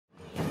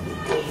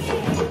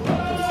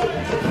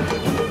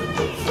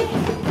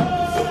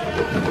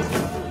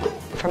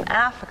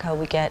Africa,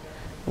 we get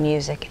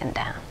music and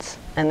dance.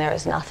 And there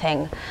is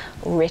nothing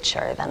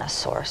richer than a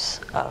source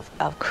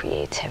of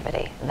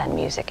creativity than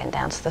music and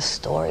dance, the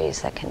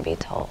stories that can be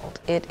told.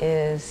 It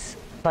is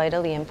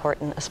vitally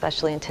important,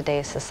 especially in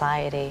today's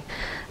society,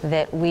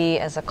 that we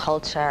as a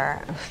culture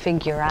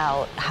figure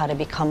out how to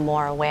become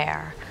more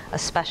aware,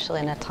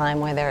 especially in a time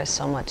where there is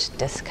so much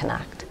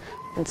disconnect.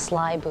 And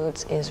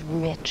Slyboots is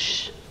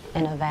rich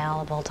and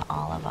available to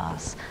all of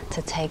us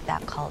to take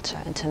that culture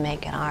and to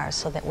make it ours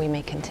so that we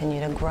may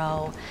continue to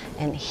grow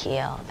and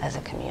heal as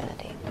a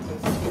community.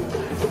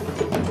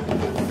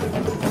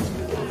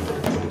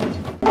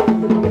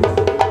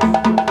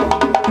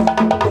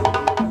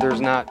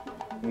 There's not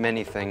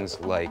many things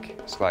like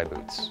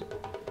Slyboots.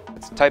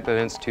 It's a type of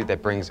institute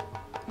that brings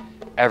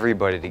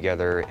everybody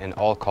together in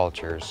all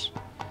cultures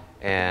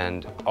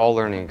and all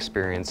learning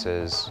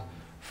experiences,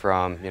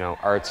 from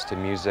arts to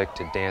music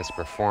to dance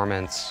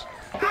performance.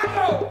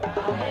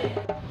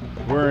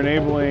 We're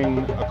enabling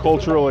a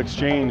cultural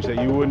exchange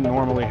that you wouldn't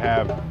normally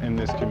have in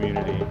this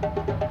community.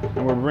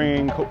 And we're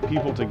bringing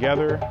people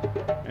together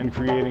and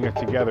creating a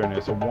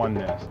togetherness, a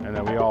oneness, and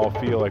that we all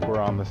feel like we're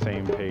on the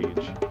same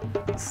page.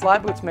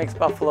 Slyboots makes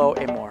Buffalo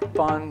a more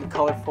fun,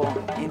 colorful,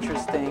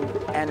 interesting,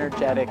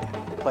 energetic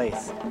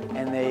place.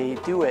 And they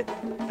do it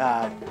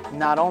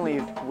not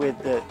only with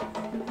the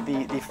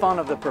fun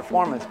of the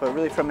performance, but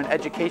really from an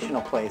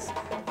educational place.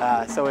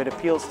 So it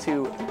appeals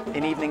to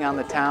an evening on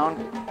the town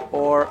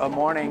or a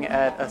morning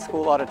at a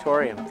school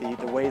auditorium.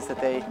 The ways that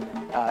they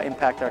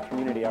impact our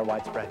community are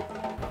widespread.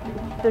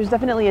 There's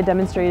definitely a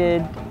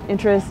demonstrated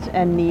interest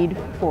and need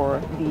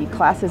for the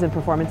classes and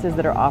performances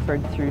that are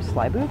offered through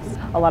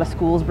Slyboots. A lot of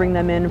schools bring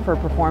them in for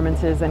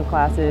performances and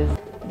classes.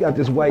 You got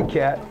this white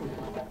cat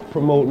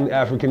promoting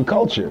African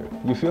culture,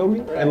 you feel me?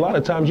 And a lot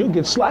of times you'll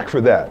get slack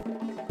for that.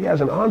 He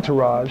has an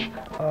entourage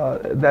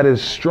that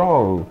is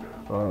strong,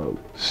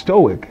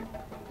 stoic,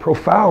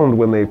 profound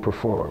when they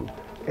perform.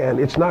 And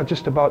it's not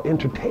just about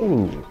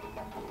entertaining you,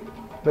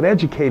 but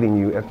educating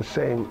you at the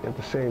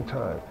same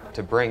time.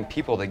 To bring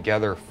people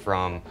together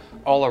from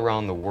all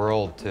around the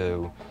world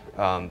to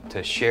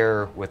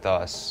share with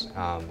us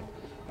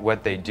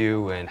what they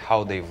do and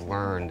how they've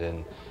learned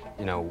and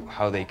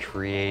how they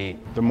create.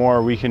 The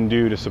more we can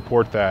do to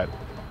support that,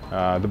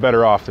 the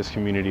better off this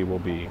community will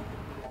be.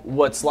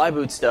 What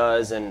Slyboots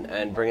does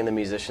and bringing the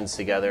musicians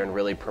together and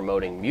really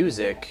promoting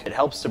music, it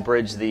helps to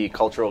bridge the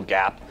cultural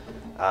gap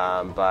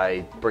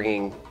by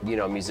bringing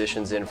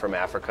musicians in from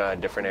Africa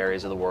and different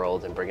areas of the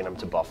world and bringing them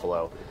to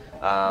Buffalo.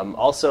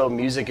 Also,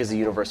 music is a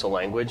universal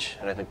language,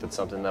 and I think that's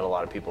something that a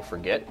lot of people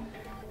forget.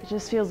 It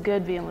just feels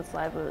good being with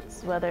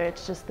Slyboots, whether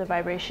it's just the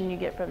vibration you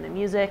get from the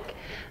music,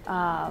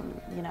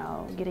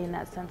 getting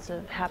that sense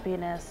of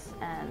happiness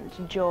and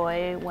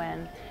joy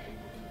when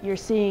you're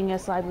seeing a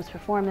Slyboots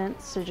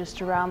performance, or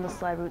just around the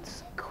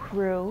Slyboots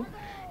crew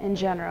in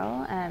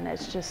general, and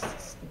it's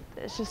just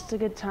a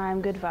good time,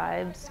 good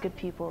vibes, good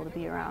people to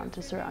be around,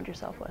 to surround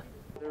yourself with.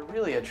 They're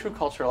really a true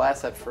cultural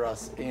asset for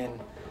us in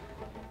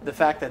the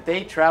fact that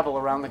they travel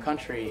around the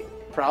country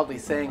proudly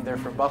saying they're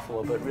from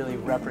Buffalo, but really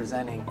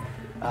representing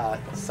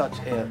such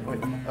a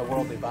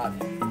worldly body.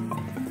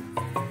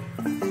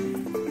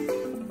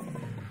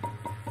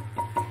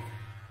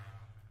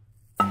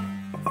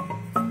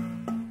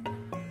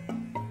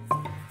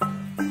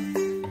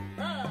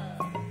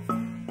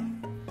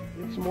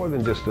 It's more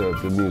than just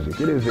the music.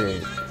 It is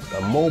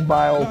a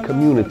mobile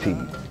community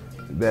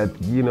that,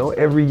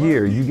 every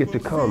year you get to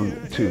come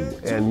to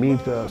and meet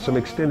some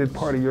extended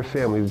part of your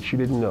family that you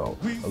didn't know.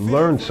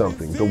 Learn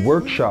something, the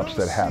workshops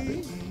that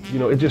happen.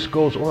 It just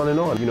goes on and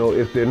on.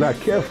 If they're not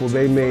careful,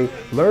 they may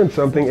learn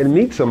something and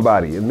meet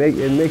somebody and make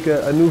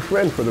a new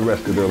friend for the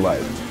rest of their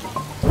life.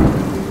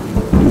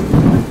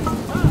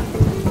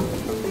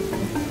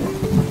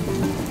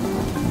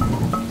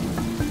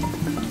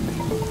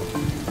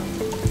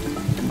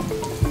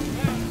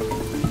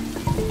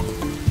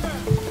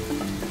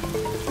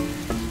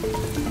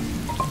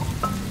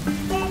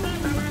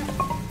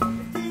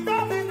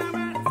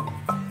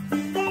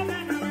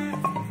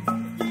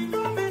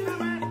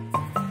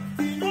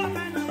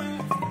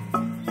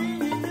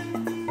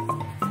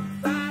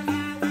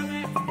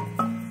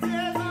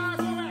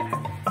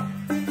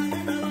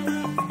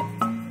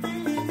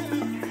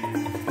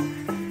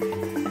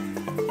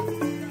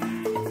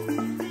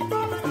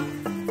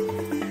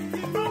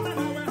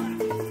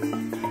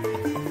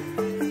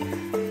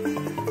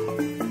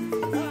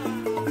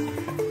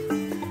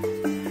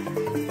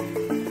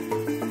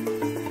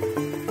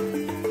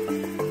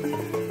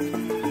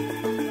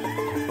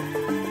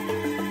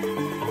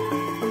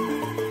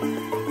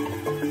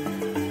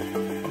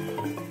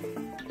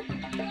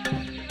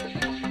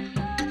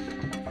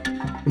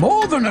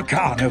 More than a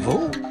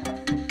carnival,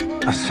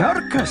 a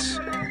circus.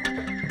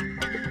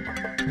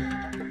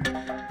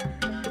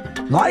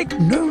 Like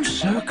no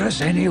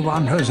circus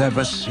anyone has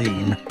ever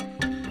seen.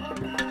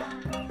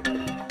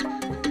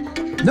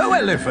 No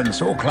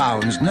elephants or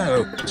clowns,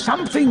 no.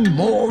 Something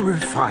more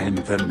refined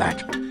than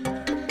that.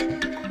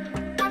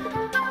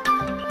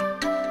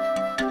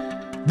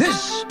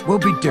 This will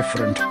be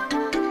different.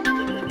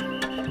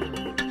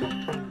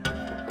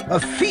 a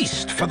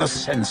feast for the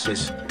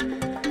senses.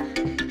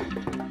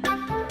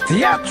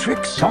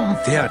 Theatrics on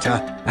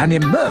theatre, an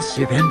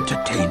immersive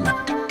entertainment.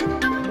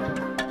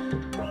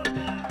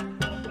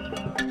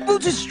 Will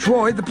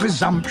destroy the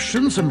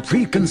presumptions and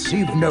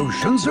preconceived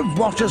notions of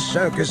what a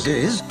circus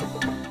is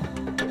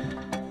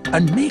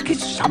and make it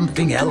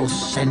something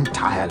else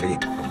entirely.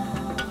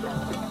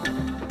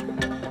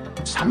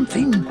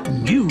 Something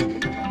new.